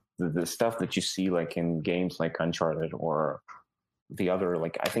 The stuff that you see like in games like Uncharted or the other,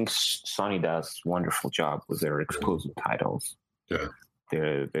 like I think Sony does a wonderful job with their exclusive titles. Yeah,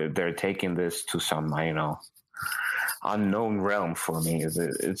 they're taking this to some unknown realm for me.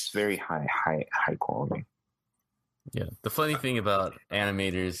 It's very high quality. Yeah, the funny thing about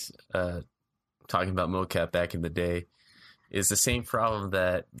animators talking about mocap back in the day is the same problem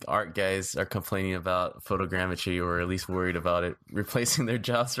that art guys are complaining about photogrammetry, or at least worried about it replacing their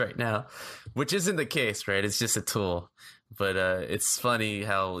jobs right now, which isn't the case, right? It's just a tool. But it's funny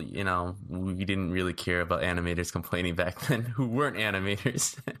how, we didn't really care about animators complaining back then who weren't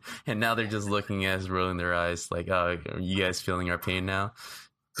animators. And now they're just looking at us, rolling their eyes like, oh, are you guys feeling our pain now?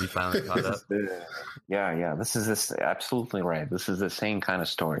 You finally caught up? Yeah. This is absolutely right. This is the same kind of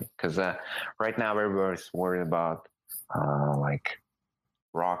story. Because right now everybody's worried about like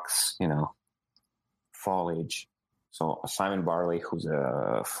rocks, foliage. So Simon Barley, who's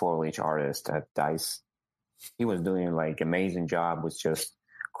a foliage artist at DICE, he was doing like amazing job with just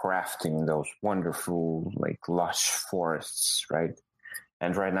crafting those wonderful like lush forests, right?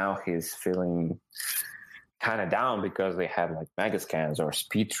 And right now he's feeling kind of down because they have like Megascans or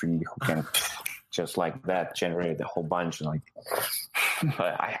SpeedTree who can just like that generate a whole bunch. Like,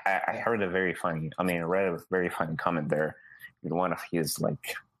 I read a very funny comment there in one of his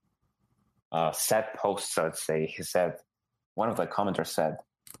like set posts. I'd say he said, one of the commenters said,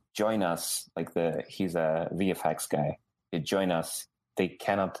 "Join us." He's a VFX guy. Join us. They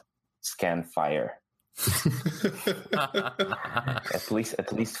cannot scan fire. at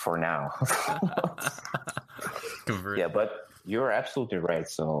least for now. Yeah, but you're absolutely right.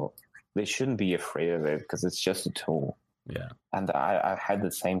 So they shouldn't be afraid of it because it's just a tool. Yeah. And I had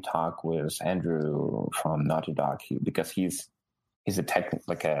the same talk with Andrew from Naughty Dog because he's a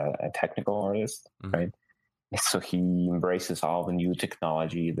technical artist, mm-hmm. right? So he embraces all the new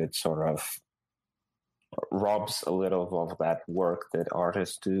technology that sort of robs a little of that work that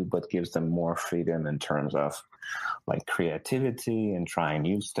artists do, but gives them more freedom in terms of like creativity and trying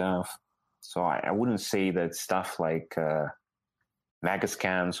new stuff. So I wouldn't say that stuff like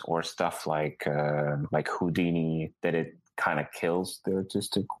Megascans or stuff like Houdini, that it kind of kills the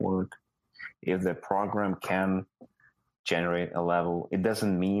artistic work. If the program can generate a level, it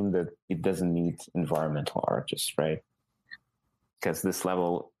doesn't mean that it doesn't need environmental artists, right? Because this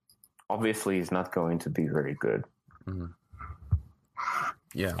level obviously is not going to be very good. Mm-hmm.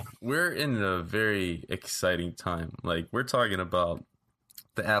 Yeah, we're in a very exciting time. Like, we're talking about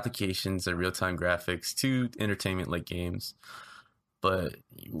the applications of real-time graphics to entertainment like games. But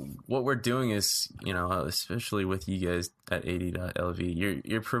what we're doing is, especially with you guys at 80.lv,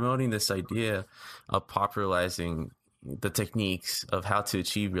 you're promoting this idea of popularizing the techniques of how to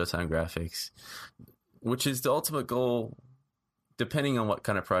achieve real-time graphics, which is the ultimate goal, depending on what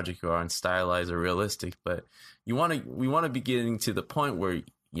kind of project you are, on stylized or realistic. But we want to be getting to the point where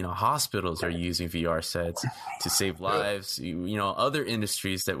hospitals are using VR sets to save lives. Other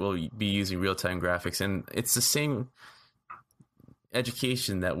industries that will be using real-time graphics, and it's the same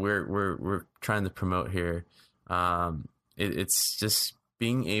education that we're trying to promote here. It's just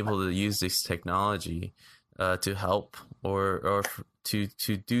being able to use this technology to help or to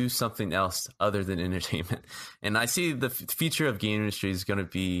do something else other than entertainment. And I see the future of game industry is going to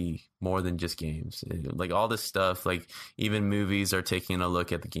be more than just games. Like all this stuff, like even movies are taking a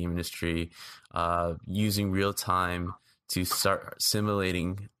look at the game industry, using real time to start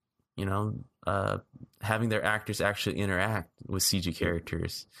simulating, having their actors actually interact with CG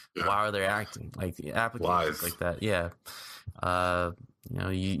characters while they're acting, like the applications like that. Yeah.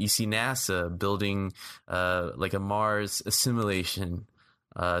 You see NASA building like a Mars assimilation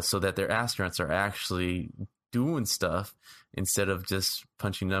so that their astronauts are actually doing stuff instead of just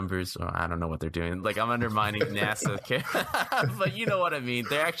punching numbers. Or I don't know what they're doing. Like, I'm undermining NASA, but you know what I mean.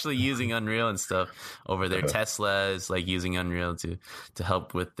 They're actually using Unreal and stuff over their Teslas, like using Unreal to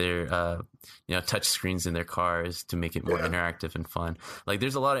help with their touch screens in their cars to make it more interactive and fun. Like,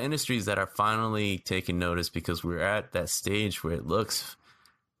 there's a lot of industries that are finally taking notice because we're at that stage where it looks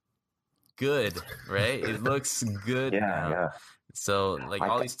good, right? It looks good now. Yeah. So, like,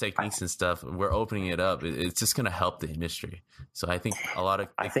 all these techniques and stuff, we're opening it up. It's just going to help the industry. So I think a lot of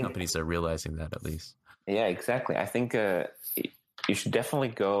big companies are realizing that, at least. Yeah, exactly. I think you should definitely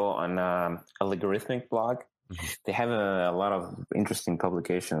go on a Allegorithmic blog. Mm-hmm. They have a lot of interesting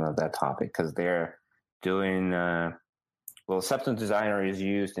publications on that topic because they're doing, Substance Designer is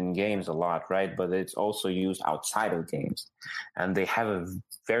used in games a lot, right? But it's also used outside of games. And they have a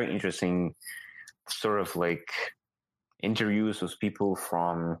very interesting sort of like interviews with people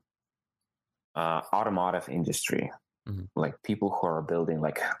from automotive industry, like people who are building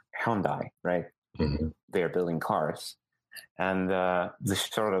like Hyundai, right? Mm-hmm. They're building cars, and they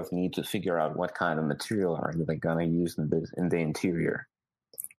sort of need to figure out what kind of material are they going to use in the interior.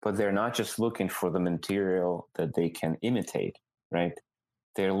 But they're not just looking for the material that they can imitate, right?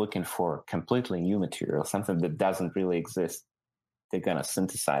 They're looking for completely new material, something that doesn't really exist. They're gonna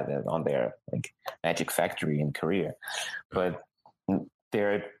synthesize it on their like magic factory in Korea, but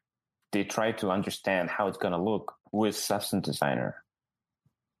they try to understand how it's gonna look with Substance Designer,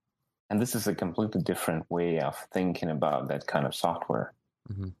 and this is a completely different way of thinking about that kind of software.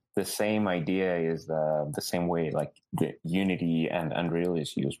 Mm-hmm. The same idea is the same way like the Unity and Unreal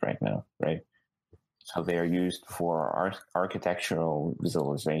is used right now, right? So they are used for architectural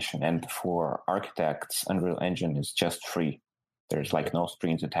visualization, and for architects, Unreal Engine is just free. There's like no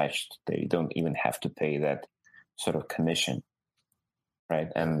strings attached. They don't even have to pay that sort of commission, right?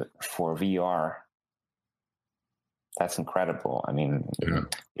 And for VR, that's incredible. I mean,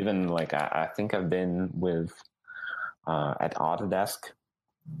 even like I think I've been with at Autodesk,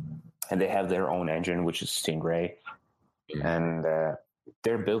 and they have their own engine, which is Stingray, and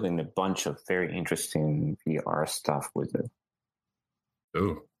they're building a bunch of very interesting VR stuff with it.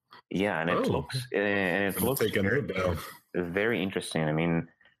 Oh, yeah, and it looks taking it down. Very interesting. I mean,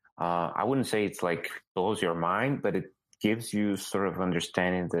 I wouldn't say it's like blows your mind, but it gives you sort of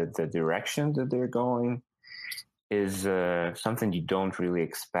understanding that the direction that they're going is something you don't really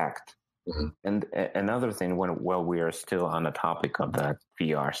expect. Mm-hmm. And another thing, while we are still on the topic of that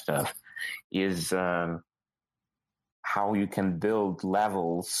VR stuff, is how you can build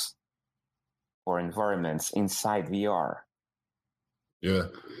levels or environments inside VR. Yeah.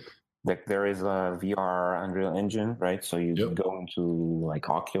 Like there is a VR Unreal Engine, right? So you go into like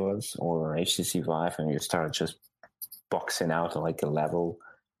Oculus or HTC Vive and you start just boxing out like a level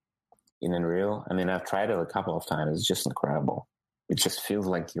in Unreal. I mean, I've tried it a couple of times. It's just incredible. It just feels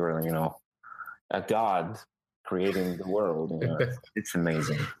like you're, a god creating the world. It's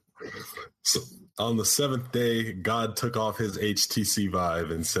amazing. So on the seventh day, God took off his HTC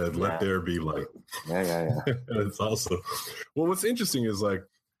Vive and said, "Let there be light." Yeah. It's also, well, what's interesting is like,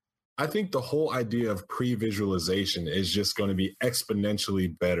 I think the whole idea of pre-visualization is just going to be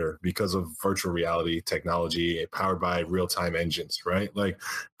exponentially better because of virtual reality technology powered by real-time engines, right? Like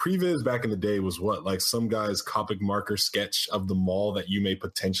previs back in the day was what, like some guy's Copic marker sketch of the mall that you may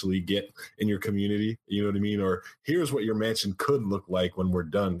potentially get in your community. You know what I mean? Or here's what your mansion could look like when we're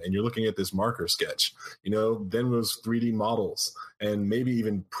done. And you're looking at this marker sketch, then was 3D models and maybe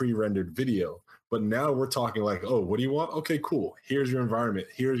even pre-rendered video. But now we're talking like, oh, what do you want? Okay, cool. Here's your environment.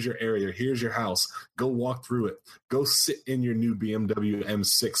 Here's your area. Here's your house. Go walk through it. Go sit in your new BMW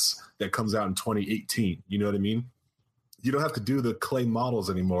M6 that comes out in 2018. You know what I mean? You don't have to do the clay models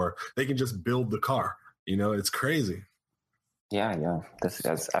anymore. They can just build the car. It's crazy. Yeah.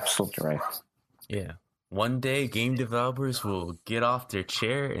 That's absolutely right. Yeah. One day, game developers will get off their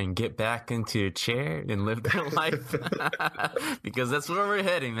chair and get back into a chair and live their life. Because that's where we're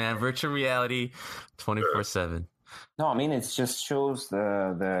heading, man. Virtual reality 24/7. No, I mean, it just shows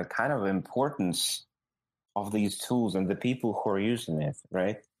the kind of importance of these tools and the people who are using it,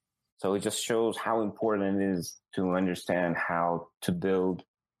 right? So it just shows how important it is to understand how to build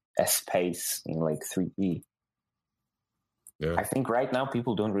a space in like 3D. Yeah. I think right now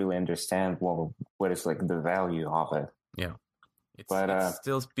people don't really understand what is like the value of it. Yeah. It's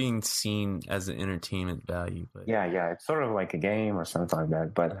still being seen as an entertainment value. But yeah. It's sort of like a game or something like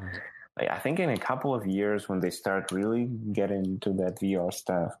that. But I think in a couple of years when they start really getting into that VR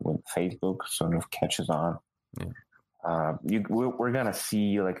stuff, when Facebook sort of catches on, we're going to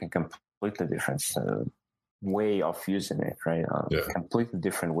see like a completely different way of using it, right? Yeah. Completely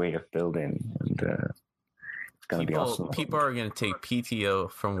different way of building, and it's gonna be awesome. People are gonna take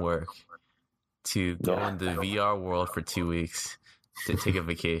PTO from work to go in the VR world for 2 weeks to take a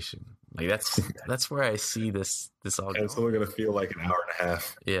vacation. Like that's where I see this all And going. it's only going to feel like an hour and a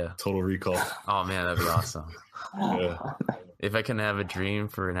half. Yeah. Total Recall. Oh man, that'd be awesome. Yeah. If I can have a dream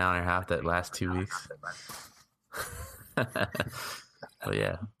for an hour and a half that lasts 2 weeks. But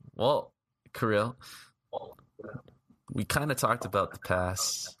yeah. Well, Kirill, we kind of talked about the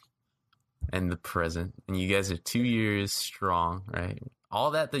past and the present, and you guys are 2 years strong, right?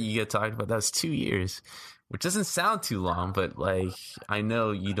 All that you guys talked about, that was 2 years, which doesn't sound too long, but like, I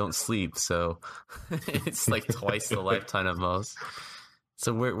know you don't sleep, so it's like twice the lifetime of most.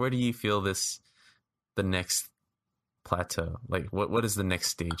 So where do you feel the next plateau? Like, what is the next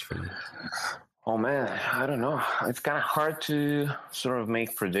stage for you? Oh man, I don't know. It's kind of hard to sort of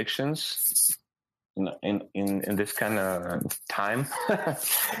make predictions in this kind of time.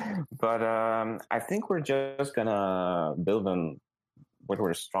 But I think we're just gonna build on what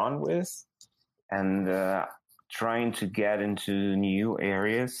we're strong with, and trying to get into new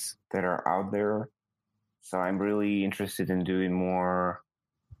areas that are out there. So I'm really interested in doing more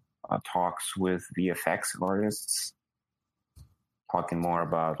talks with VFX artists, talking more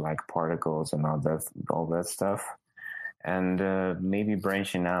about like particles and all that stuff, and maybe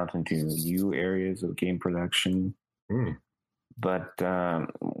branching out into new areas of game production. But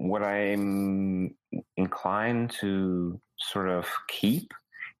what I'm inclined to sort of keep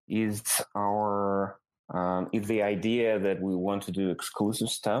is the idea that we want to do exclusive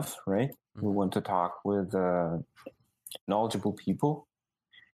stuff, right? We want to talk with knowledgeable people,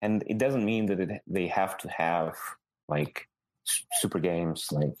 and it doesn't mean that they have to have like super games,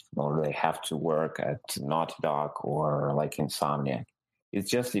 like, or they have to work at Naughty Dog or like Insomniac. It's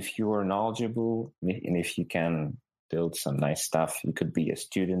just if you are knowledgeable and if you can build some nice stuff, you could be a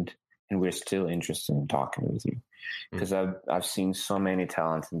student, and we're still interested in talking with you. Because I've seen so many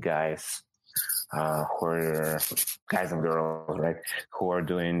talented guys, who are guys and girls, right, who are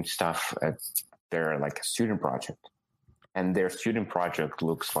doing stuff at their like a student project, and their student project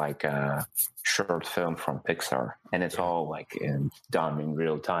looks like a short film from Pixar, and it's all like done in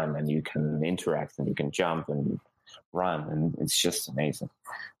real time, and you can interact and you can jump and run, and it's just amazing.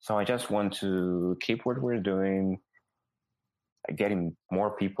 So I just want to keep what we're doing, getting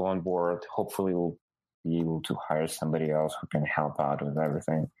more people on board. Hopefully we'll be able to hire somebody else who can help out with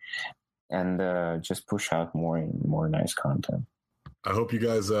everything, and just push out more and more nice content. I hope you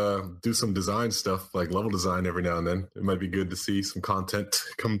guys do some design stuff, like level design every now and then. It might be good to see some content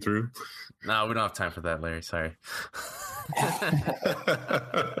come through. No, we don't have time for that, Larry. Sorry.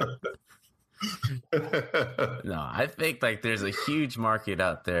 No, I think like there's a huge market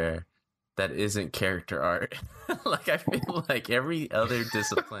out there that isn't character art. Like I feel like every other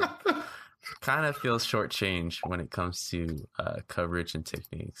discipline kind of feels shortchanged when it comes to coverage and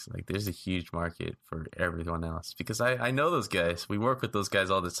techniques. Like there's a huge market for everyone else, because I know those guys. We work with those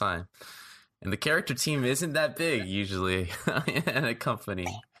guys all the time, and the character team isn't that big usually in a company.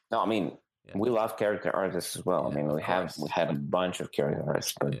 No, I mean, we love character artists as well. Yeah, I mean, we had a bunch of character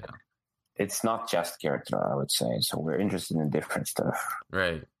artists, but it's not just character art, I would say. So we're interested in different stuff.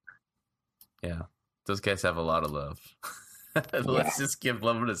 Right. Yeah. Those guys have a lot of love. Let's just give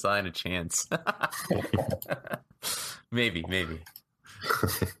level design a chance. Maybe. All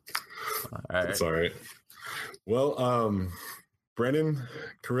right. It's all right. Well, Brandon,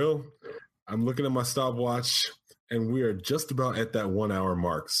 Kirill, I'm looking at my stopwatch, and we are just about at that 1 hour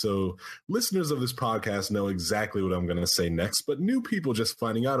mark. So listeners of this podcast know exactly what I'm going to say next, but new people just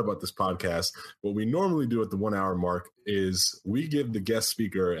finding out about this podcast, what we normally do at the 1 hour mark is we give the guest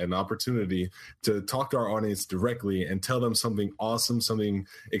speaker an opportunity to talk to our audience directly and tell them something awesome, something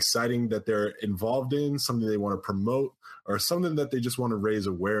exciting that they're involved in, something they want to promote, or something that they just want to raise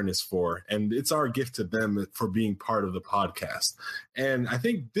awareness for. And it's our gift to them for being part of the podcast. And I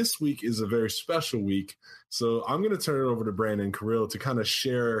think this week is a very special week. So I'm going to turn it over to Brandon and Kirill to kind of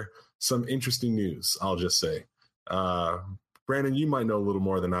share some interesting news, I'll just say. Brandon, you might know a little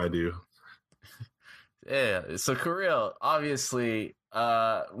more than I do. Yeah. So Kirill, obviously,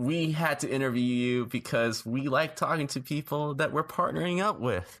 we had to interview you because we like talking to people that we're partnering up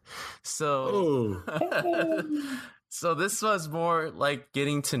with. So, so this was more like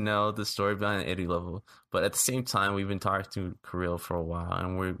getting to know the story behind Eddie Level, but at the same time, we've been talking to Kirill for a while,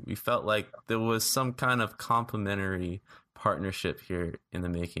 and we felt like there was some kind of complementary partnership here in the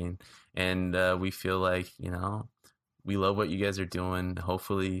making, and we feel like, you know, we love what you guys are doing.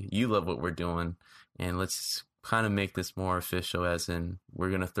 Hopefully, you love what we're doing, and let's kind of make this more official, as in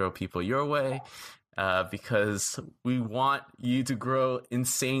we're gonna throw people your way, because we want you to grow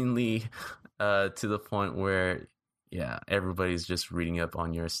insanely to the point where, everybody's just reading up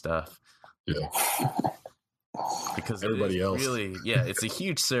on your stuff. Yeah. Because everybody else, really, it's a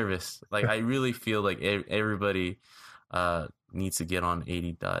huge service. Like, I really feel like everybody needs to get on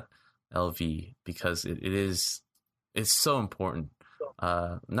 80.lv because it's so important.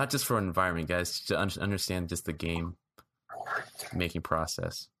 Not just for environment, guys, to understand just the game making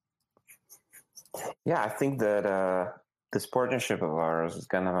process. Yeah, I think that this partnership of ours is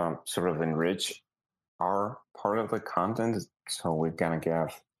going to sort of enrich our part of the content. So we're going to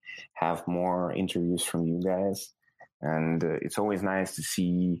have more interviews from you guys. And it's always nice to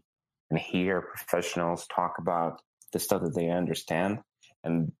see and hear professionals talk about the stuff that they understand.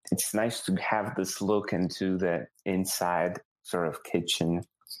 And it's nice to have this look into the inside sort of kitchen,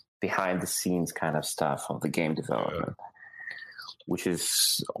 behind the scenes kind of stuff of the game development, which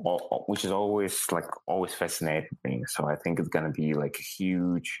is always fascinating me. So I think it's going to be like a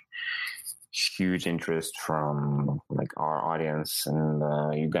huge interest from like our audience, and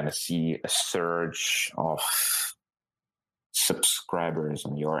you're going to see a surge of subscribers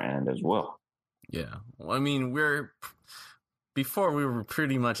on your end as well. Yeah. Well, I mean, before we were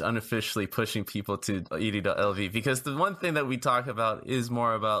pretty much unofficially pushing people to 80.lv because the one thing that we talk about is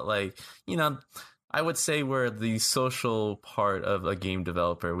more about like, I would say we're the social part of a game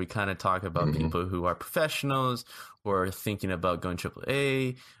developer. We kind of talk about people who are professionals or thinking about going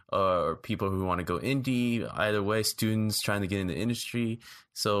AAA or people who want to go indie, either way, students trying to get in the industry.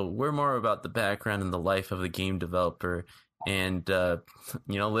 So we're more about the background and the life of the game developer. And,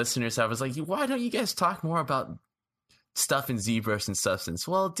 listeners, I was like, why don't you guys talk more about stuff in ZBrush and Substance?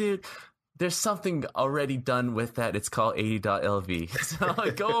 Well, dude, there's something already done with that. It's called 80.lv.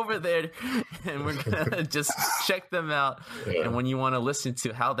 So go over there and we're going to just check them out. Yeah. And when you want to listen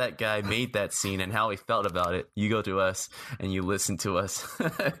to how that guy made that scene and how he felt about it, you go to us and you listen to us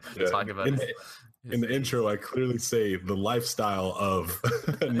talk about it. In the intro, I clearly say the lifestyle of,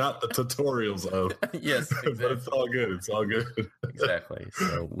 not the tutorials of. Yes, exactly. But it's all good. It's all good. Exactly.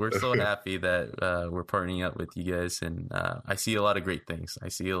 So we're so happy that we're partnering up with you guys, and I see a lot of great things. I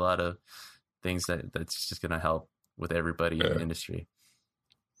see a lot of things that's just going to help with everybody in the industry.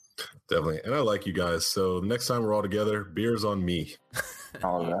 Definitely. And I like you guys. So next time we're all together, beer's on me.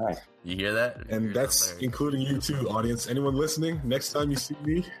 All right. You hear that? And that's including you too, audience. Anyone listening, next time you see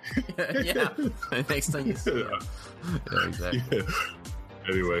me. Yeah. Next time you see me. Yeah, exactly. Yeah.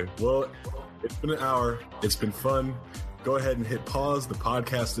 Anyway, well, it's been an hour. It's been fun. Go ahead and hit pause. The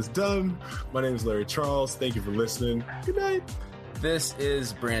podcast is done. My name is Larry Charles. Thank you for listening. Good night. This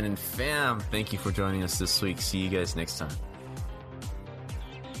is Brandon Pham. Thank you for joining us this week. See you guys next time.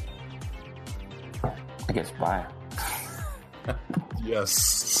 I guess bye.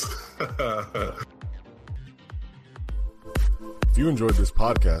 Yes. If you enjoyed this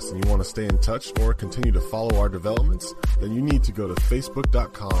podcast and you want to stay in touch or continue to follow our developments, then you need to go to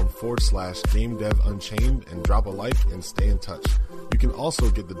facebook.com/GameDevUnchained and drop a like and stay in touch. You can also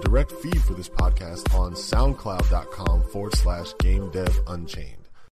get the direct feed for this podcast on SoundCloud.com/GameDevUnchained.